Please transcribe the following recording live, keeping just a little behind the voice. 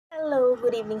Hello,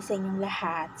 good evening sa inyong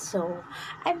lahat. So,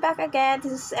 I'm back again.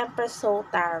 This is Empress Soul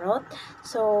Tarot.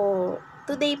 So,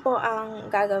 today po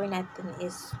ang gagawin natin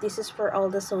is, this is for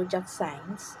all the Zodiac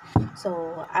Signs.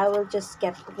 So, I will just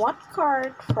get one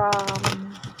card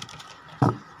from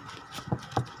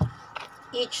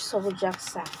each Zodiac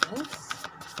Signs.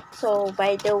 So,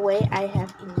 by the way, I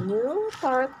have a new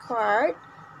tarot card.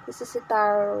 This is a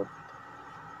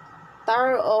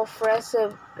tarot of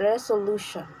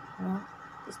resolution. No?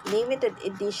 It's limited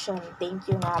edition. Thank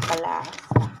you nga pala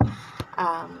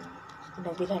sa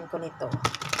nabilhan ko nito.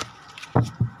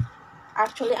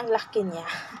 Actually, ang laki niya.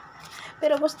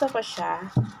 Pero gusto ko siya.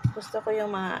 Gusto ko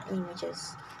yung mga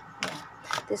images. Yeah.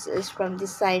 This is from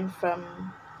design from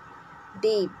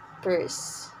Dave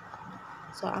Purse.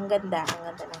 So, ang ganda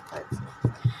ng cards.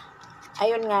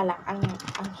 Ayun nga lang,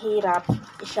 ang hirap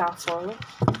i-shuffle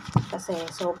kasi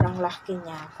sobrang laki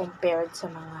niya compared sa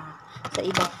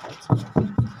ibang cards.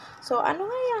 So, ano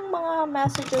nga yung mga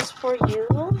messages for you?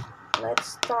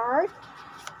 Let's start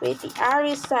with the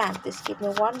Aries Sun. Please give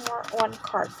me one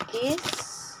card,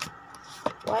 please.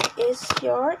 What is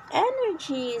your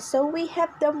energy? So, we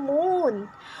have the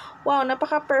Moon. Wow,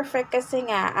 napaka-perfect kasi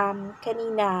nga,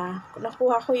 kanina,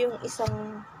 nakuha ko yung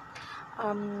isang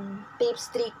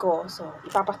tapestry ko. So,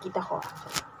 ipapakita ko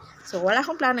actually. So, wala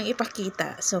akong planong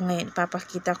ipakita. So, ngayon,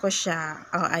 ipapakita ko siya.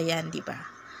 Oh, ayan, diba?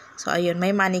 So, ayun,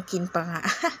 may mannequin pa nga.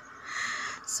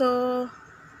 So,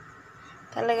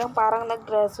 talagang parang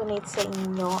nag-resonate sa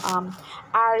inyo.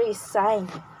 Aries sign.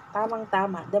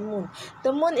 Tamang-tama. The Moon.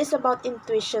 The Moon is about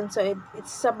intuition. So,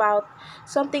 it's about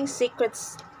something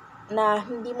secrets na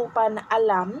hindi mo pa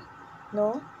alam.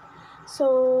 No?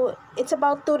 So, it's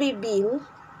about to reveal.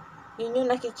 Yun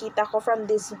yung nakikita ko from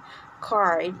this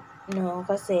card. No?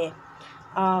 Kasi,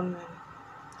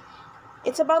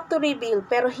 it's about to reveal.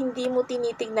 Pero hindi mo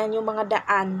tinitignan yung mga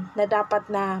daan na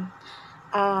dapat na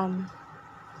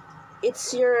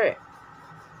it's your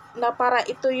na para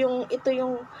ito yung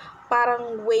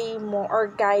parang way mo or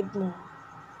guide mo.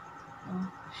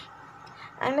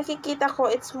 Ang nakikita ko,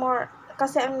 it's more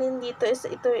kasi ang nandito is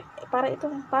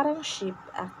parang ship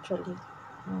actually.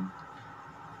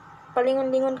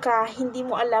 Palingon-lingon ka, hindi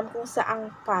mo alam kung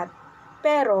saang path.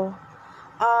 Pero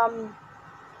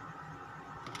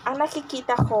ang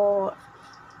nakikita ko,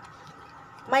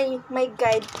 may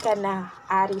guide ka na,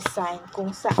 Aries sign,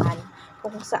 kung saan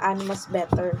mas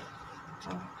better.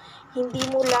 Hindi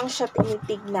mo lang siya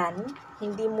tinitignan,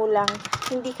 hindi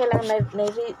ka lang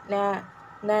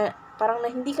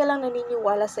hindi ka lang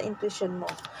naniniwala sa intuition mo.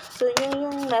 So, yun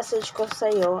yung message ko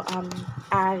sa iyo,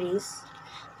 Aries.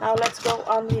 Now, let's go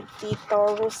on with the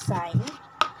Taurus sign.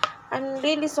 I'm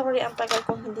really sorry, ang tagal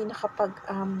kong hindi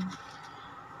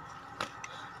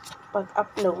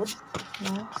pag-upload.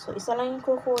 No? So, isa lang yung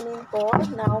kukunin ko.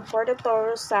 Now, for the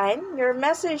Taurus sign, your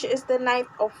message is the Knight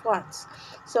of Wands.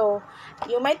 So,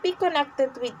 you might be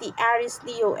connected with the Aries,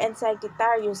 Leo, and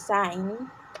Sagittarius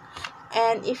sign.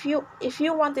 And if you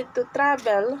wanted to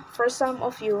travel, for some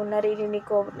of you, naririnig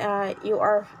ko you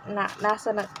are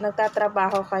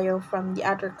nagtatrabaho kayo from the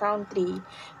other country,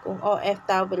 kung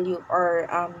OFW or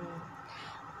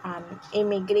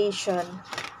immigration,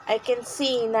 I can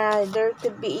see na there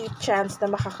could be a chance na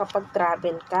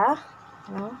makakapag-travel ka,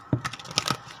 no?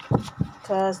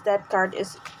 Because that card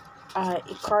is a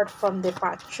card from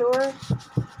departure.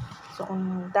 So,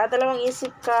 kung dadalawang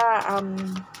isip ka,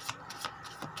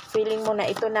 feeling mo na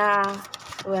ito na,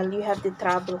 well, you have the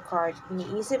travel card.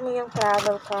 Iniisip mo yung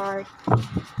travel card.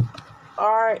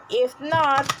 Or, if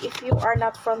not, if you are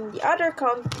not from the other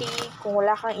country, kung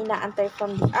wala kang inaantay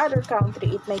from the other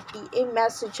country, it might be a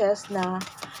messages na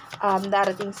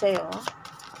darating sa'yo.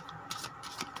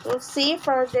 We'll see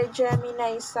for the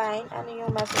Gemini sign. Ano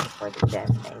yung message for the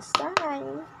Gemini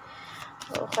sign?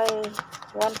 Okay.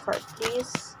 One card,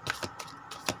 please.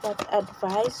 What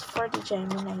advice for the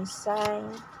Gemini sign?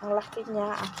 Ang laki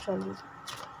niya, actually.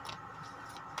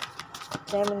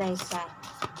 Gemini sign.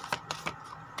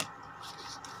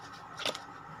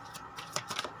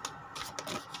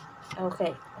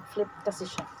 Okay. Flip kasi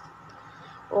siya.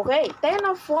 Okay. 10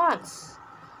 of Wands.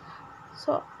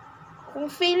 So,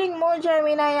 kung feeling mo,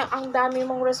 Gemini, ang dami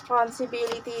mong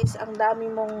responsibilities, ang dami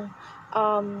mong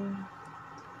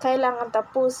kailangan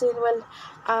tapusin, well,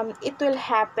 it will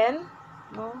happen.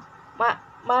 No?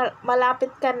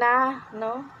 Malapit ka na,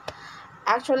 no?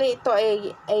 Actually, ito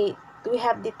we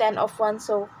have the 10 of Wands,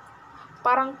 so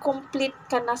parang complete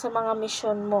ka na sa mga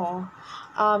mission mo.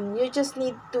 You just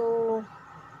need to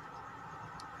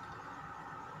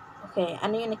okay,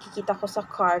 ano yung nakikita ko sa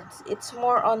cards? It's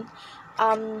more on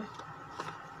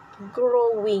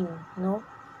growing, no?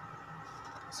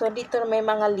 So, dito may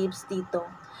mga leaves dito.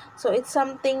 So, it's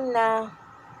something na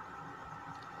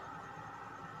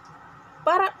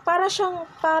para siyang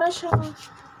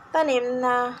tanim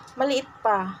na maliit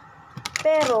pa.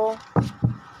 Pero,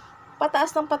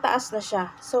 pataas ng pataas na siya.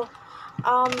 So,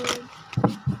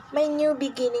 may new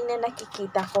beginning na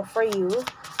nakikita ko for you,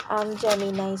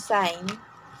 Gemini sign.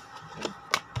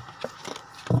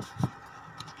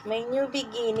 May new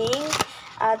beginning,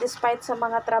 despite sa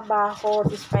mga trabaho,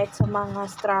 despite sa mga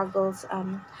struggles,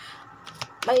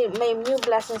 may new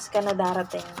blessings ka na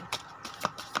darating.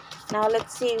 Now,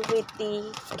 let's see with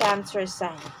the Cancer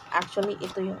sign. Actually,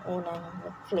 ito yung unang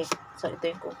flip. So, ito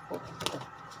yung kukunin ko.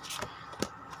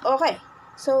 Okay.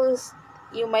 So,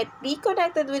 you might be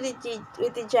connected with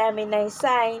the Gemini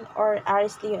sign or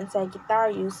Aries, Leo, and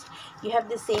Sagittarius. You have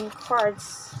the same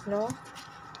cards, no?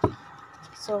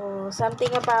 So,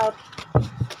 something about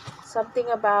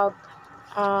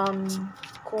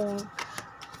kung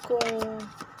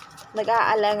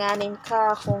nag-aalanganin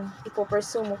ka, kung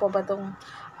ipo-pursue mo pa ba tong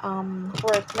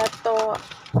work na to,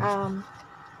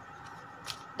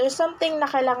 there's something na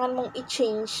kailangan mong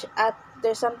i-change at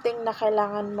there's something na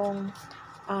kailangan mong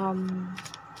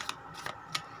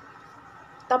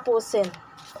tapusin.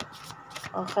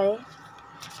 Okay?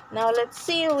 Now, let's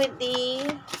see with the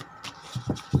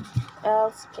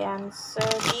Cancer,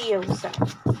 Leo sign.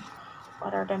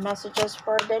 What are the messages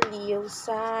for the Leo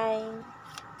sign?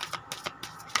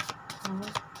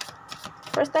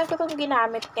 First time ko itong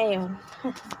ginamit ngayon.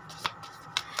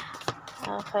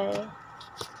 Okay.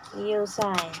 Leo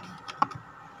sign.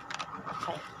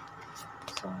 Okay.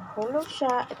 So, hulog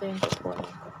siya. Ito yung kukunin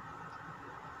ko.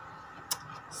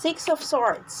 Six of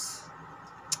Swords.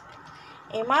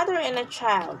 A mother and a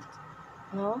child.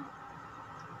 No?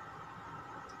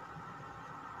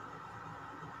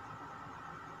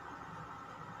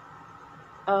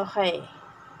 Okay.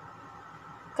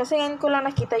 Kasi ngayon ko lang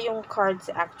nakita yung cards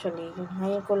actually.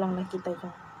 Ngayon ko lang nakita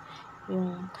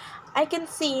yung I can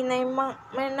see na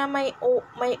may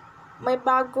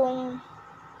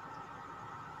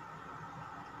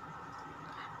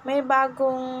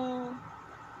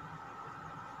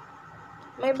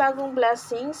bagong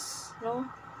blessings, no?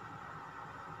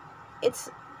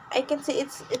 I can see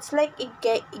it's like a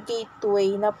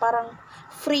gateway na parang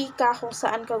free ka kung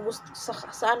saan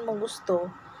mo gusto.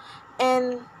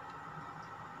 And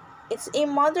it's a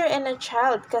mother and a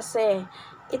child kasi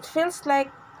it feels like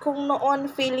kung noon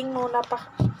feeling mo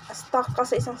stuck ka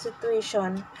sa isang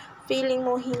situation, feeling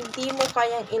mo hindi mo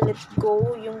kayang i-let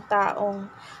go yung taong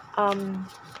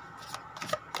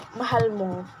mahal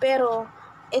mo. Pero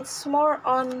it's more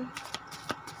on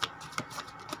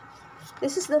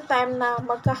this is the time na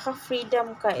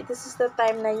magkaka-freedom ka. This is the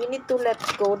time na you need to let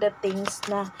go the things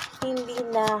na hindi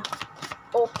na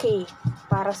okay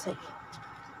para sa'yo.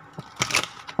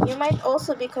 You might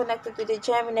also be connected with the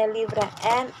Gemini, Libra,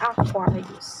 and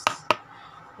Aquarius.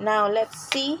 Now, let's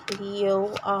see,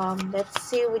 Leo. Let's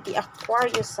see with the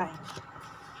Aquarius sign.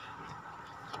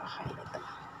 Okay, ito.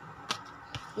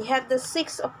 You have the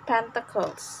Six of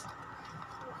Pentacles.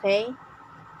 Okay?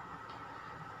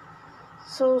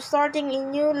 So, starting a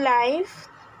new life,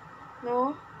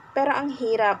 no? Pero ang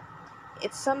hirap.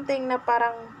 It's something na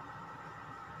parang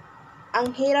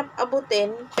ang hirap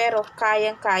abutin, pero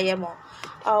kayang-kaya mo.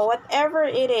 Whatever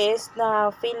it is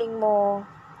na feeling mo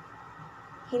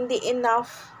hindi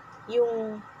enough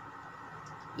yung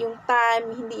time,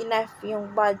 hindi enough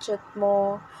yung budget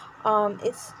mo,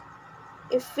 it's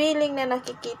a feeling na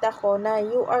nakikita ko na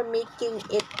you are making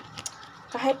it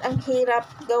kahit ang hirap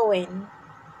gawin,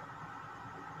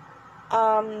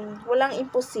 walang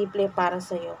imposible para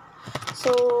sa'yo. So,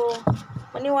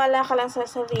 maniwala ka lang sa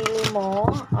sarili mo,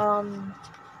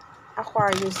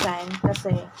 Aquarius sign,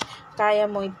 kasi kaya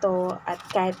mo ito at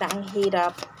kahit na ang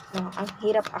hirap, no, ang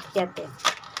hirap akyatin.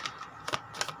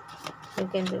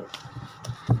 You can do it.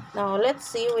 Now, let's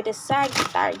see with the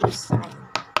Sagittarius sign.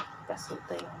 Kasi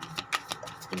ito yung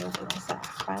pinutulong sa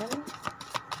akin.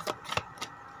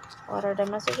 What are the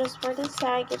messages for the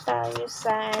Sagittarius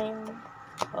sign?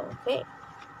 Okay.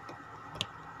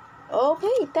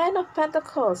 Okay, Ten of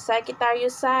Pentacles,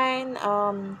 Sagittarius sign.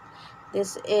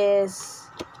 This is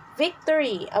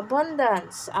victory,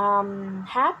 abundance,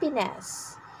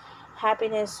 happiness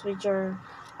with your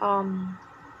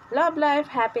love life,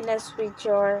 happiness with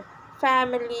your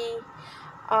family.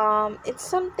 It's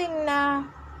something na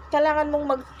kailangan mong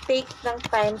mag-take ng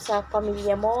time sa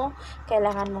pamilya mo,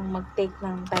 kailangan mong mag-take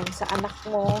ng time sa anak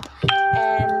mo,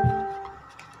 and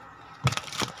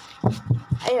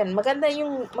ayun, maganda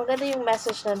yung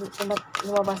message na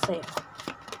lumabas sa'yo.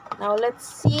 Now, let's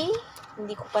see.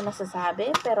 Hindi ko pa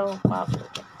nasasabi, pero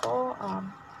pabutin ko.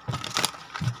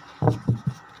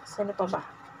 Sino pa ba?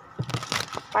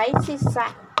 Pisces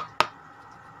sign.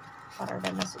 What are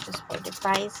the messages for the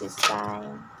Pisces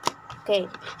sign? Okay.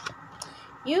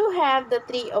 You have the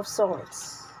Three of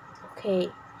Swords. Okay.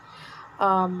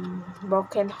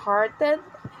 Broken-hearted.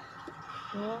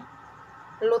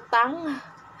 Lutang.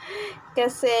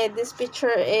 Kasi this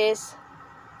picture is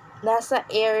nasa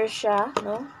air siya,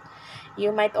 no?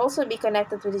 You might also be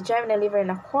connected with the Gemini, Libra,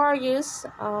 and Aquarius.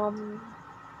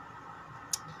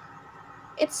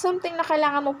 It's something na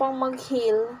kailangan mo pang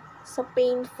mag-heal sa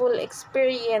painful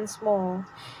experience mo.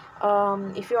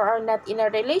 If you are not in a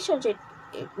relationship,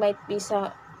 it might be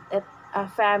sa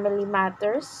family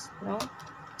matters, no?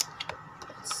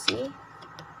 Let's see.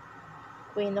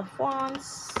 Queen of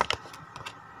Wands.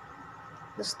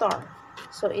 The Star.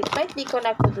 So, it might be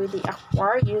connected with the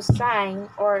Aquarius sign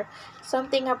or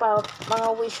something about mga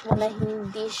wish mo na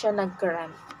hindi siya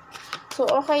nag-grant. So,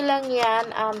 okay lang yan.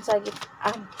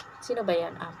 Sino ba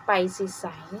yan? Pisces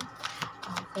sign.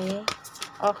 Okay.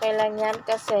 Okay lang yan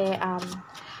kasi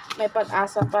may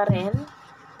pag-asa pa rin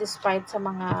despite sa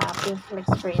mga painful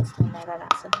experience na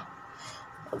naranasan mo.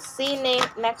 We'll see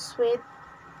next week.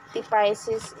 The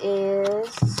Pisces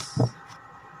is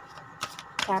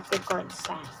Capricorn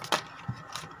sign.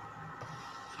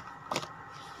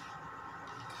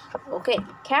 Okay,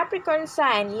 Capricorn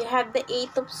sign, you have the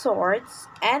Eight of Swords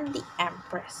and the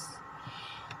Empress.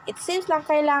 It seems lang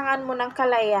kailangan mo ng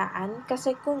kalayaan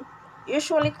kasi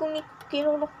usually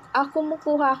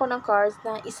kumukuha ako ng cards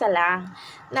na isa lang.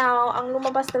 Now, ang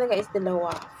lumabas talaga is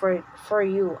dalawa for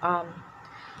you,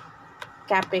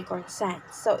 Capricorn sign.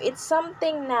 So, it's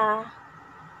something na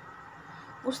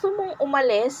gusto mong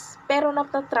umalis pero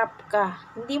natatrap ka.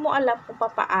 Hindi mo alam kung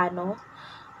paano.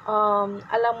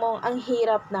 Alam mo ang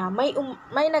hirap na may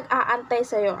nag-aantay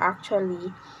sa iyo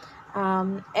actually.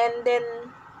 And then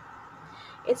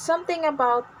it's something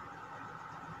about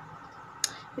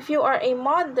if you are a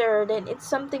mother, then it's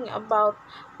something about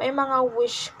may mga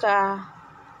wish ka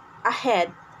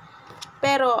ahead.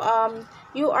 Pero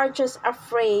you are just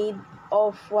afraid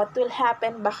of what will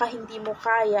happen, baka hindi mo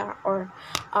kaya or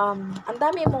ang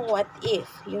dami mong what if.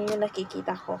 Yun yung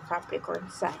nakikita ko, Capricorn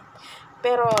sign.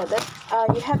 Pero that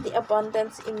you have the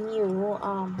abundance in you.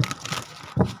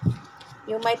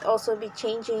 You might also be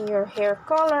changing your hair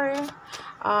color,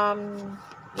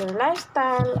 your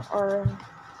lifestyle, or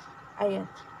ayun,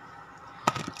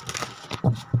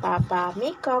 papa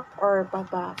makeup or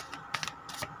papa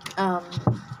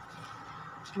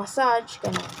massage,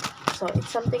 ganun. So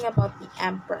it's something about the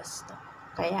Empress. No?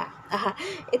 Kaya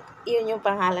yun yung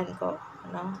pangalan ko,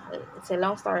 no? It's a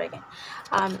long story again.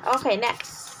 Okay,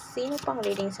 next. Sino pang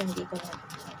readings hindi ko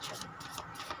na-mention?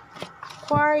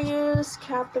 Aquarius,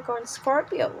 Capricorn,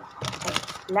 Scorpio. Okay.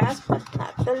 Last but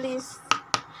not the least.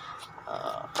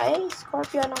 Okay,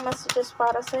 Scorpio, anong messages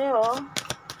para sa'yo?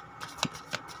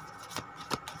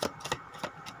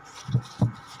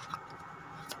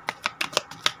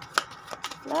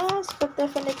 Last but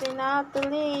definitely not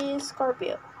the least,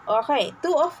 Scorpio. Okay,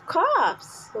 Two of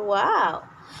Cups. Wow.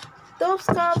 Two of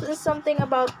Cups is something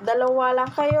about dalawa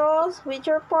lang kayo with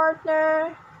your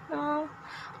partner, no?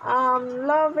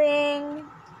 Loving,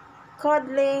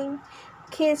 cuddling,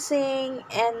 kissing,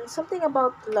 and something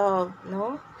about love,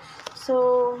 no?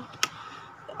 So,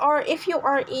 or if you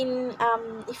are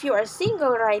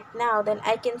single right now, then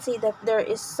I can see that there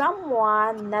is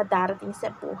someone na darating sa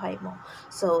buhay mo.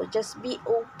 So, just be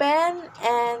open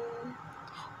and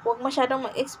huwag masyadong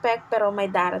mag-expect pero may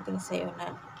darating sa'yo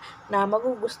na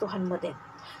magugustuhan mo din.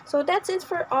 So, that's it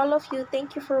for all of you.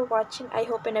 Thank you for watching. I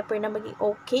hope na po na maging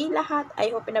okay lahat.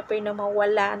 I hope na po na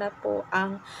mawala na po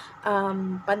ang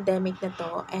pandemic na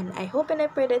to. And I hope na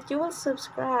po that you will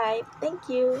subscribe. Thank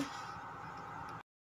you.